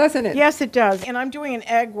sunburst, doesn't it? Yes, it does. And I'm doing an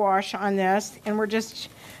egg wash on this, and we're just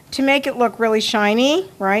to make it look really shiny,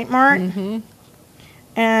 right, Mart?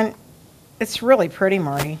 And it's really pretty,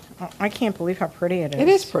 Marty. I can't believe how pretty it is. It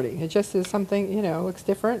is pretty. It just is something, looks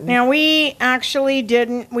different. Now, we actually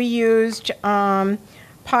didn't. We used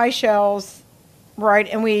pie shells, right?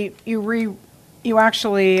 And you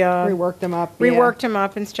actually reworked them up. Reworked them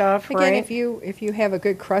up and stuff, Again, right? if you have a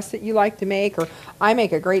good crust that you like to make, or I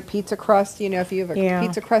make a great pizza crust. If you have a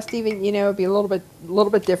pizza crust, even it'd be a little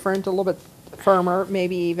bit different, a little bit firmer,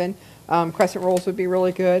 maybe even. Crescent rolls would be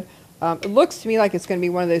really good. It looks to me like it's going to be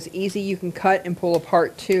one of those easy you can cut and pull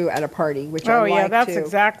apart too at a party, which I like. Oh yeah, that's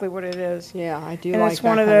exactly what it is. Yeah, I do and like it's that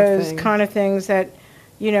one of kind of those thing. kind of things that,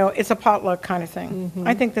 it's a potluck kind of thing.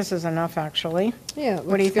 I think this is enough, actually. Yeah, it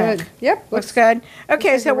what do you looks good. think? Yep, looks good.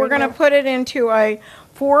 Okay, like so we're going to regular. put it into a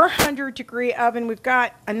 400-degree oven. We've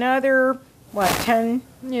got another 10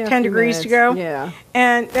 degrees to go. Yeah.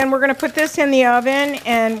 And then we're going to put this in the oven,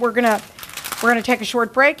 and we're going to take a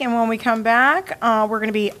short break. And when we come back, we're going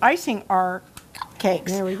to be icing our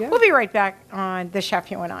cakes. There we go. We'll be right back on The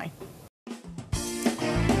Chef You and I.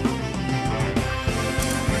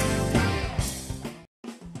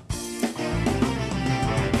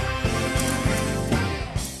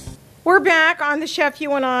 We're back on the Chef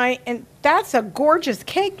You and I, and that's a gorgeous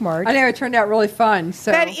cake, Marge. I know, it turned out really fun.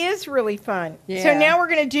 So That is really fun. Yeah. So now we're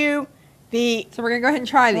going to do the... So we're going to go ahead and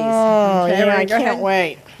try these. Oh, Okay, yeah, I can't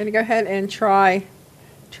wait. Going to go ahead and try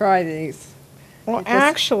these. Well,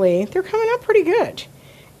 actually, they're coming out pretty good.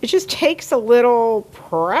 It just takes a little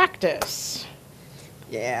practice.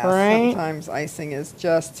 Yeah, right? Sometimes icing is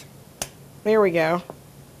just... There we go.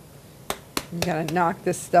 You got to knock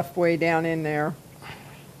this stuff way down in there.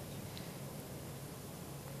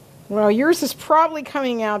 Well, yours is probably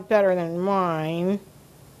coming out better than mine.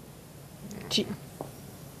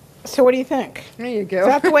 So what do you think? There you go. Is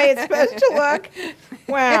that the way it's supposed to look?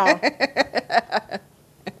 Wow.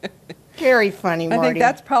 Very funny, Marty. I think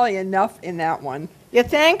that's probably enough in that one. You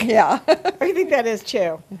think? Yeah. I think that is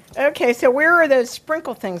too. Okay, so where are those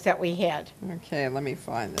sprinkle things that we had? Okay, let me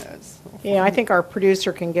find those. Yeah, I think our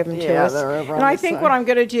producer can give them to us. They're over and on I this think side. what I'm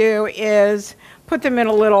going to do is put them in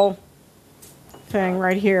a little thing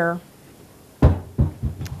right here.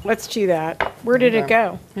 Let's do that. Where did it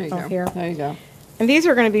go? There you Oh, go. here. There you go. And these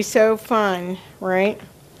are going to be so fun, right?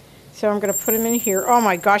 So I'm going to put them in here. Oh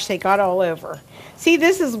my gosh, they got all over. See,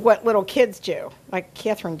 this is what little kids do, like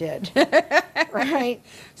Kathryn did, right?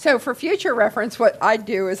 So for future reference, what I'd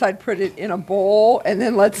do is I'd put it in a bowl and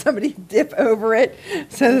then let somebody dip over it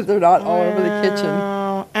so that they're not all over the kitchen.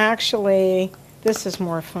 Oh, actually, this is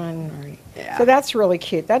more fun. Right? Yeah. So that's really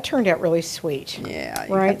cute. That turned out really sweet. Yeah,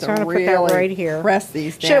 you Right. have to So I'm going to put that really right here. Press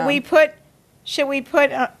these down. Should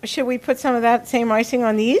we put some of that same icing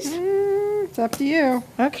on these? It's up to you.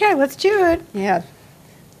 Okay, let's do it. Yeah,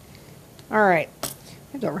 All right.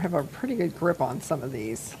 you have to have a pretty good grip on some of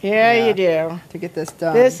these. Yeah, you do. To get this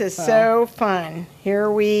done. This is so fun.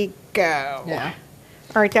 Here we go. Yeah.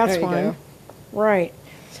 All right, that's There you one. go. Right.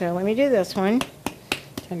 So let me do this one.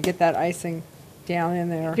 Trying to get that icing down in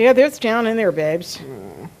there. Yeah, there's down in there, babes.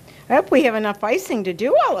 I hope we have enough icing to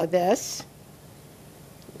do all of this.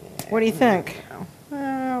 What do you think?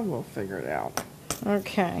 We'll figure it out.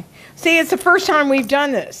 Okay. See, it's the first time we've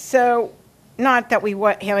done this. So, not that we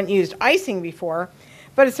haven't used icing before,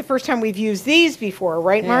 but it's the first time we've used these before,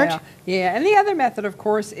 right, Marge? Yeah, and the other method, of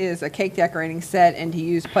course, is a cake decorating set and to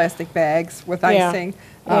use plastic bags with icing.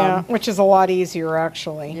 Yeah, which is a lot easier,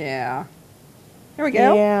 actually. Yeah. There we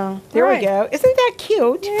go. Yeah, there we go. Isn't that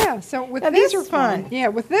cute? Yeah, so with Now, this these are fun. Yeah,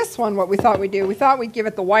 with this one, what we thought we'd do, we thought we'd give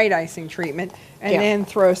it the white icing treatment and Yeah. then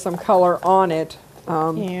throw some color on it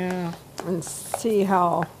Yeah. and see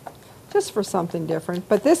how, just for something different.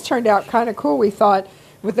 But this turned out kind of cool, we thought,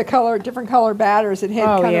 with the color, different color batters, it had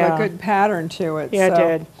Oh, kind of yeah. a good pattern to it. Yeah, it so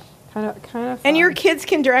did. Kind of fun. And your kids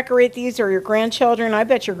can decorate these, or your grandchildren. I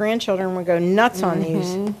bet your grandchildren would go nuts on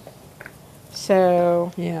these.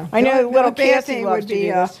 So, Yeah. I know The little only bad Cassie thing loves to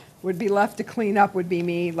do this. would be left to clean up would be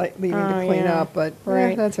me, like leaving Oh, to clean yeah. up, but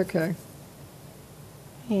Right. that's okay.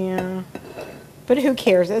 Yeah. But who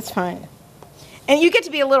cares? It's fun. And you get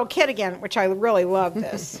to be a little kid again, which I really love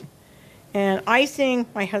this. And icing,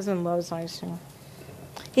 my husband loves icing.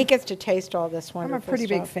 He gets to taste all this I'm wonderful a pretty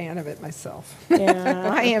big stuff. fan of it myself.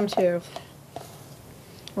 Yeah, I am too.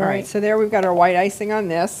 All right, so there we've got our white icing on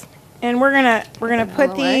this. And we're gonna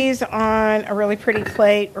put the way. these on a really pretty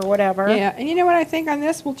plate or whatever. Yeah, and you know what I think on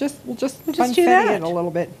this? We'll just do funfetti that. it a little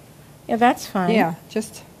bit. Yeah, that's fine. Yeah,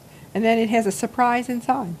 and then it has a surprise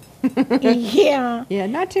inside. Yeah. Yeah,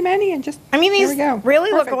 not too many, and just I mean, there these we go. really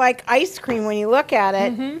Perfect. look like ice cream when you look at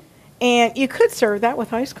it. And you could serve that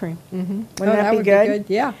with ice cream. Wouldn't that be would good?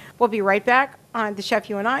 Yeah. We'll be right back on The Chef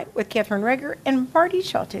You and I with Kathryn Raaker and Marty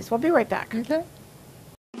Schultes. We'll be right back. Okay.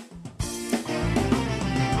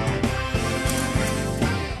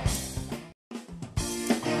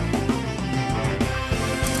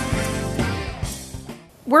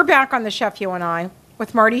 We're back on The Chef You and I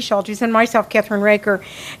with Marty Schultes and myself, Kathryn Raaker.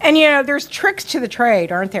 And, you know, there's tricks to the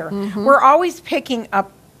trade, aren't there? We're always picking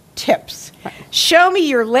up tips. Show me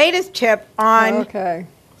your latest tip on Okay.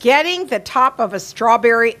 getting the top of a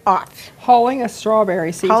strawberry off. Hulling a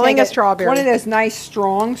strawberry. So you Hulling take a strawberry. One of those nice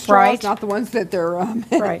strong straws, Right. not the ones that they're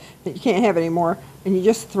Right. that you can't have anymore. And you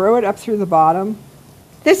just throw it up through the bottom.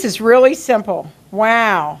 This is really simple.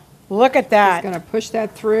 Wow. Look at Just that. going to push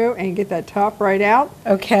that through and get that top right out.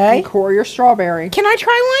 Okay. And core your strawberry. Can I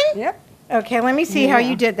try one? Yep. Okay, let me see how Yeah.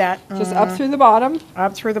 you did that. Just up through the bottom.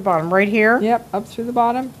 Up through the bottom, right here. Yep, up through the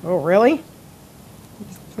bottom. Oh, really?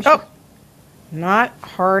 Push Oh, it. not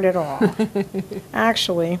hard at all.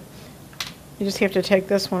 Actually, you just have to take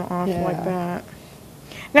this one off Yeah. like that.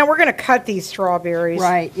 Now we're going to cut these strawberries.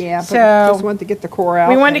 Right, yeah. But So just want to get the core out.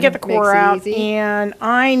 we wanted to and get the core makes it out, easy. and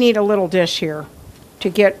I need a little dish here to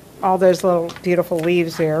get all those little beautiful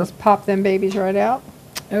leaves there. Just pop them babies right out.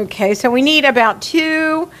 Okay, so we need about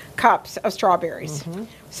 2 cups of strawberries.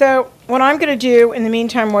 So what I'm going to do in the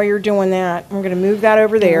meantime while you're doing that, I'm going to move that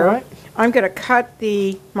over there. All right. I'm going to cut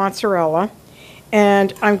the mozzarella,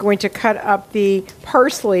 and I'm going to cut up the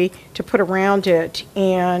parsley to put around it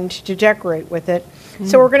and to decorate with it.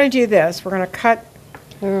 So we're going to do this. We're going to cut.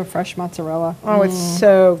 Oh, fresh mozzarella. Oh, it's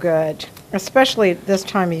so good, especially at this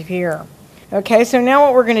time of year. Okay, so now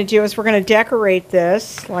what we're going to do is we're going to decorate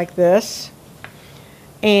this like this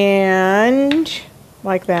and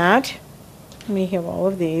like that. Let me have all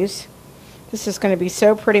of these. This is going to be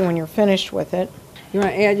so pretty when you're finished with it. You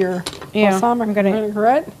want to add your Yeah, balsamic I'm gonna-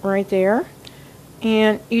 vinaigrette? Right there.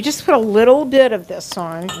 And you just put a little bit of this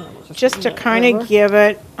on, just to kind of give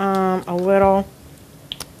it a little,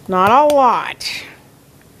 not a lot,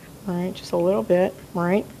 right, just a little bit,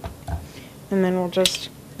 right? And then we'll just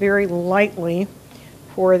very lightly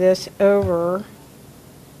pour this over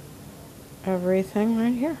everything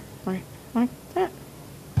right here, right, like that.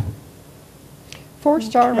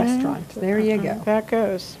 4-star restaurant. There you go. That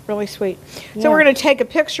goes, really sweet. Yeah. So we're going to take a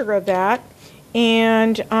picture of that,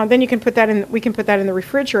 and then you can put that in. We can put that in the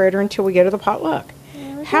refrigerator until we go to the potluck.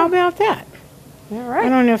 How about that? All I right.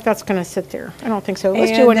 don't know if that's going to sit there. I don't think so.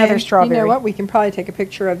 Let's And do another then, strawberry. You know what? We can probably take a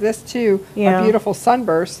picture of this too. Yeah. A beautiful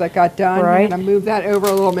sunburst that got done. Right. We're going to move that over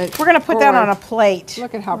a little bit. We're going to put that on a forward. plate.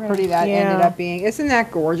 Look at how pretty that Yeah. ended up being. Isn't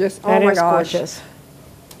that gorgeous? That oh my is gosh. gorgeous.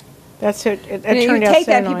 That's it. It And turned you out take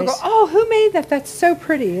so that nice. and people go, oh, who made that? That's so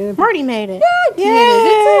pretty. Marty made it. I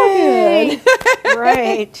did. It's all good.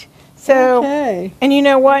 Right. So, Okay. and you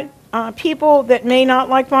know what? People that may not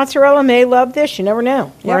like mozzarella may love this. You never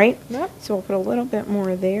know, Yep, right? yep. So we'll put a little bit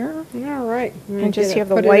more there. All right. And just have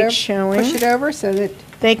the put it white over- showing. Push it over so that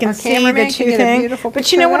They can our see the cameraman can two get a things. beautiful But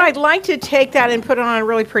you know picture what? of I'd like to take that and put it on a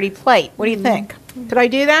really pretty plate. What do you think? Could I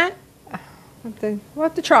do that? We'll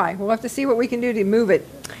have to try. We'll have to see what we can do to move it.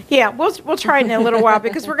 Yeah, we'll try it in a little while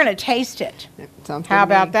because we're going to taste it. Sounds How good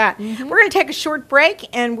to me. about that? We're going to take a short break,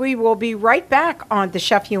 and we will be right back on The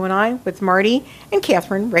Chef You and I with Marty and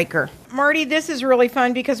Kathryn Raaker. Marty, this is really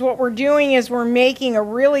fun because what we're doing is we're making a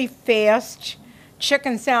really fast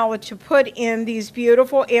chicken salad to put in these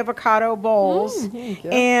beautiful avocado bowls. there you go.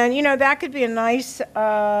 And, you know, that could be a nice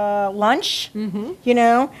lunch, you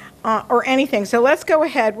know, or anything. So let's go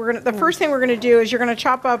ahead. The first thing we're going to do is you're going to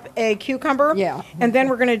chop up a cucumber. Yeah. And then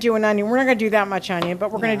we're going to do an onion. We're not going to do that much onion,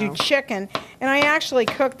 but we're going to No. do chicken. And I actually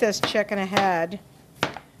cooked this chicken ahead.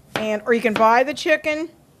 Or you can buy the chicken.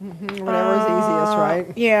 Whatever's easiest, right?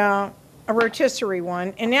 Yeah, a rotisserie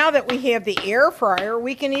one. And now that we have the air fryer,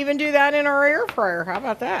 we can even do that in our air fryer. How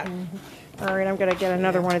about that? All right, I'm going to get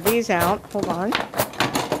another one of these out. Hold on.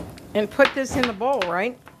 And put this in the bowl,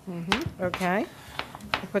 right? Okay.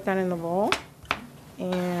 I'll put that in the bowl.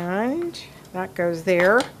 And that goes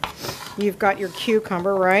there. You've got your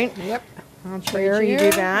cucumber, right? Yep. I'll There, trade you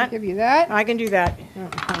do that. I'll give you that. I can do that.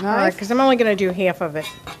 Nice. All right, because I'm only going to do half of it.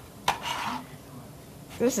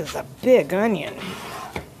 This is a big onion,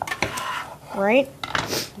 right?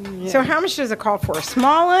 So how much does it call for? A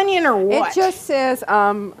small onion or what? It just says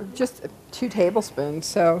just 2 tablespoons,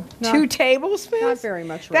 so not, 2 tablespoons? not very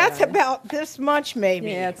much. red That's onion. about this much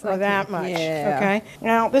maybe, Yeah, it's or not that too- much. yeah. Okay.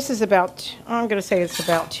 Now this is about, I'm going to say it's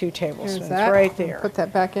about 2 There's tablespoons that. right there. Put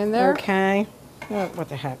that back in there. Okay. Oh, what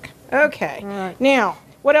the heck? Okay. All right. Now,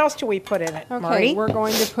 what else do we put in it, Okay, Marty? we're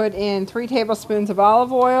going to put in 3 tablespoons of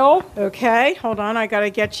olive oil. Okay, hold on. I got to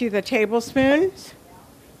get you the tablespoons.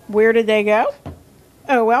 Where did they go?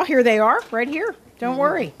 Oh, well, here they are, right here. Don't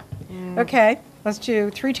worry. Okay, let's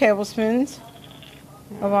do 3 tablespoons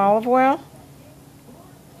of olive oil.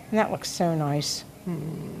 And that looks so nice.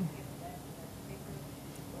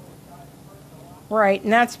 Right,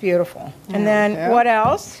 and that's beautiful. And then Okay. what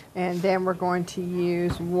else? And then we're going to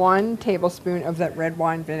use 1 tablespoon of that red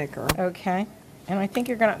wine vinegar. Okay. And I think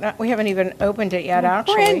you're going to, we haven't even opened it yet,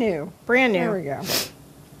 actually. Brand new. Brand new. There we go. Put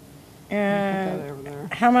that And over there.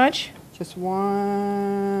 how much? Just 1.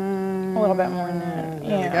 A little bit more than that. There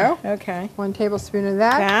Yeah. we go. Okay. 1 tablespoon of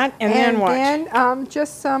that. That, and then what? And then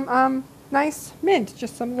just some nice mint.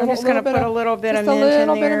 Just some I'm little, just going to little put bit a of, little bit of just mint a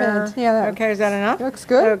little in bit there. of mint. Yeah. That Okay, is that enough? looks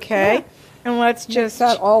good. Okay. Yeah. And let's Mix just,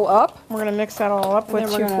 that all up. we're going to mix that all up And with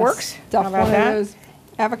then we're 2 gonna forks. Stuff How about one that? of those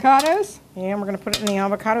avocados. Yeah, we're going to put it in the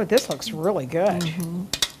avocado. This looks really good.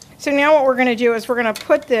 So now what we're going to do is we're going to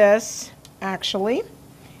put this, actually,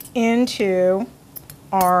 into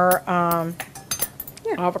our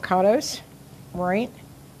avocados, right?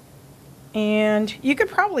 And you could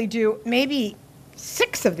probably do maybe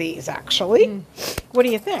 6 of these, actually. What do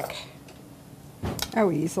you think? Oh,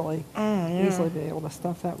 easily. Oh, yeah. Easily be able to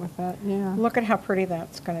stuff that with that. Yeah. Look at how pretty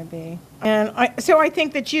that's going to be. And so I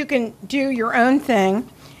think that you can do your own thing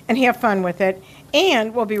and have fun with it.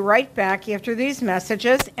 And we'll be right back after these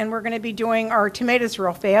messages, and we're going to be doing our tomatoes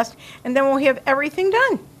real fast, and then we'll have everything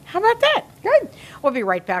done. How about that? Good. We'll be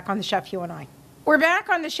right back on the Chef You and I. We're back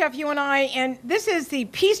on the Chef You and I, and this is the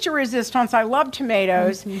piece de resistance. I love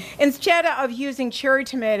tomatoes. Instead of using cherry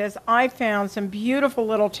tomatoes, I found some beautiful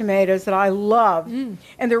little tomatoes that I love, and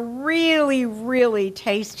they're really, really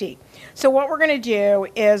tasty. So what we're going to do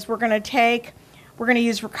is we're going to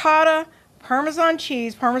use ricotta, Parmesan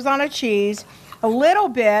cheese, a little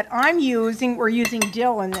bit. We're using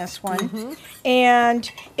dill in this one,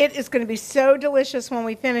 and it is going to be so delicious when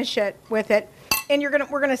we finish it with it. And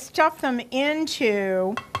we're gonna stuff them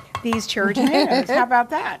into these cherry tomatoes. How about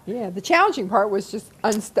that? Yeah, the challenging part was just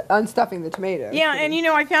unstuffing the tomatoes. Yeah, and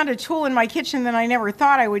I found a tool in my kitchen that I never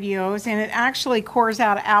thought I would use, and it actually cores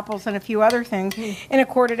out apples and a few other things, and it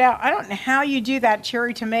cored it out. I don't know how you do that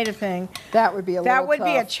cherry tomato thing. That would be a little tough.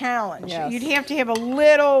 Be a challenge. Yes. You'd have to have a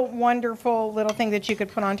little wonderful little thing that you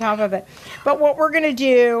could put on top of it. But what we're going to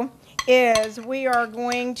do is we are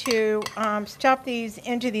going to stuff these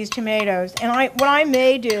into these tomatoes, and what I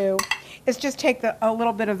may do is just take a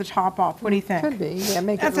little bit of the top off. What do you think? Could be, yeah,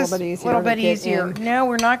 make it a little bit easier. A little bit easier. No,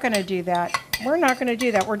 we're not going to do that. We're not going to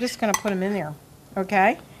do that. We're just going to put them in there.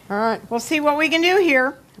 Okay. All right. We'll see what we can do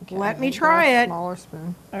here. Okay, Let me try it. Smaller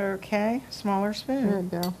spoon. Okay, smaller spoon.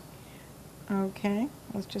 There we go. Okay,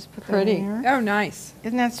 let's just put that in there. Oh, nice.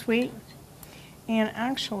 Isn't that sweet? And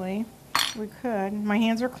actually, we could. My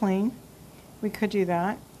hands are clean. We could do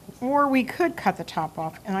that. Or we could cut the top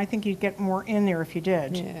off, and I think you'd get more in there if you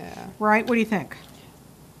did. Yeah. Right? What do you think?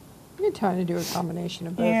 You're trying to do a combination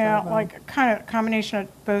of both. Yeah, of them. like kind of combination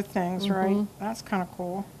of both things, right? That's kind of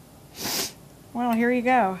cool. Well, here you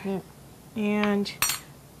go. Yeah. And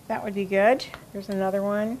that would be good. There's another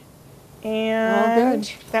one. And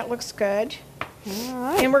good. That looks good. All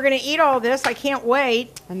right. And we're going to eat all this. I can't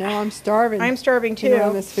wait. I know, I'm starving. I'm starving too.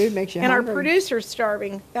 This food makes you and hungry. our producer's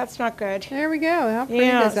starving. That's not good. There we go. How pretty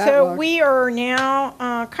does that so look? we are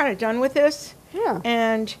now kind of done with this. Yeah.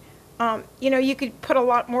 And, you could put a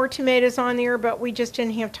lot more tomatoes on there, but we just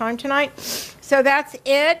didn't have time tonight. So that's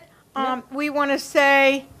it. We want to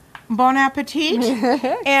say bon appetit.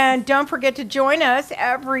 And don't forget to join us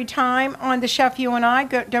every time on the Chef You and I.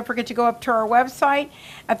 Don't forget to go up to our website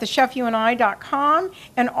at thechefyouandi.com,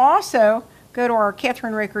 and also go to our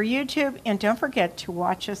Kathryn Raaker YouTube, and don't forget to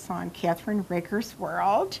watch us on Kathryn Raaker's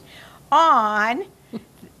World on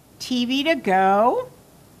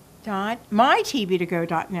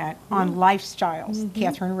mytvtogo.net on Lifestyles,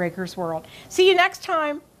 Kathryn Raaker's World. See you next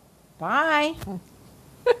time. Bye.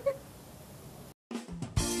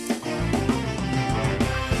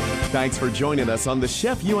 Thanks for joining us on the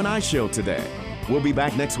Chef You and I Show today. We'll be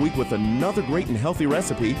back next week with another great and healthy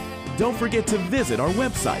recipe. Don't forget to visit our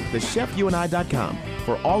website, thechefyouandi.com,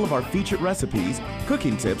 for all of our featured recipes,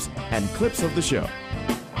 cooking tips, and clips of the show.